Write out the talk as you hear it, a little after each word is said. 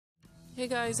Hey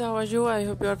guys, how are you? I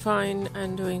hope you are fine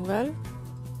and doing well.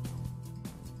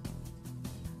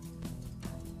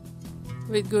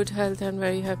 With good health and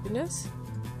very happiness.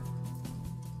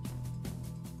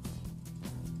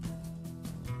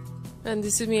 And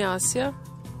this is me Asya,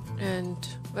 and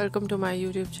welcome to my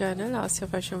YouTube channel Asya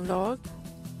Fashion Vlog.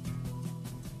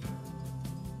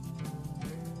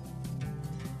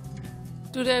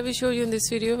 Today I will show you in this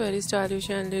video very stylish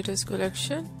and latest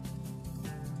collection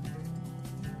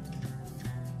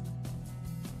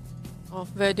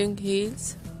of wedding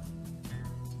heels.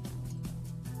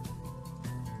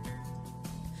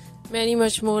 Many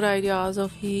much more ideas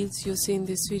of heels you see in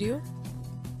this video.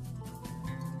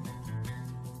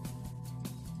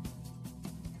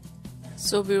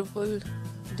 So beautiful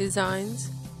designs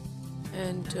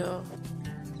and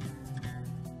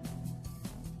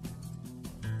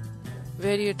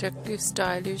very attractive,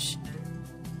 stylish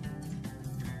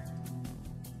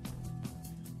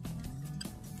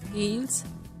heels.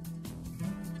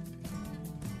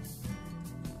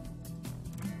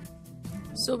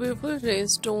 So beautiful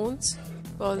rhinestones,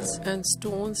 pearls and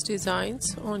stones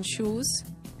designs on shoes.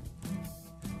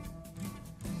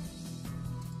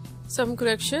 Some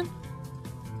collection,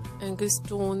 ankle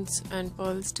stones and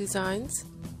pearls designs.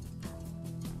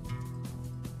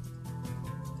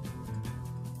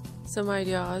 Some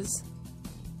ideas,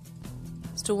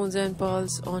 stones and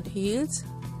pearls on heels.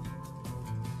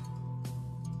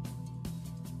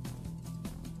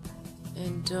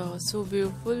 And so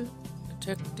beautiful,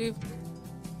 attractive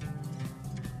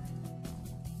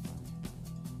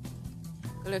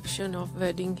collection of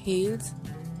wedding heels.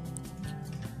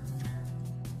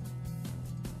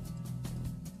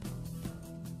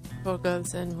 For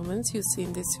girls and women you see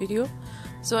in this video.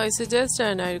 So I suggest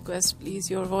and I request please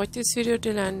you watch this video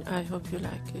till end. I hope you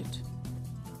like it.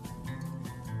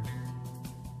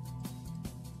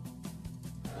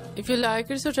 If you like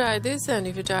it, so try this, and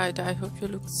if you try it, I hope you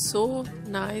look so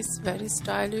nice, very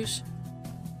stylish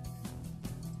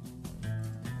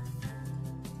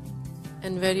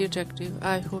and very attractive.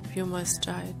 I hope you must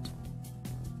try it.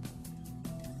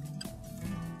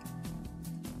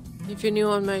 If you're new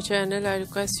on my channel, I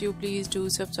request you please do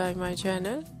subscribe my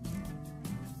channel.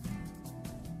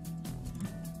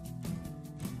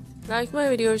 Like my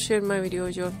videos, share my videos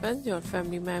with your friends, your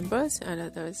family members and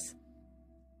others.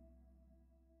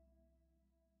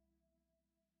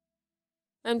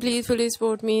 And please fully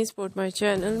support me, support my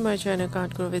channel. My channel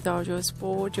can't grow without your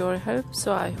support, your help.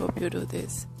 So I hope you do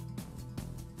this.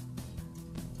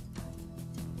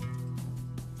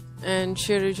 And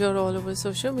share it your all over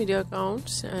social media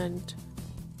accounts. And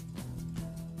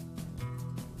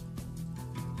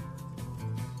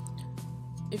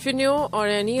if you're new or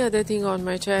any other thing on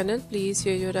my channel, please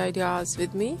share your ideas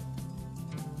with me.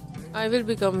 I will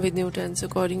become with new trends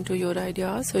according to your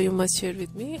ideas, so you must share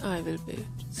with me. I will be.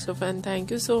 So fun.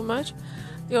 Thank you so much.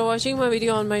 You're watching my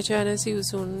video on my channel. See you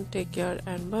soon. Take care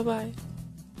and bye bye.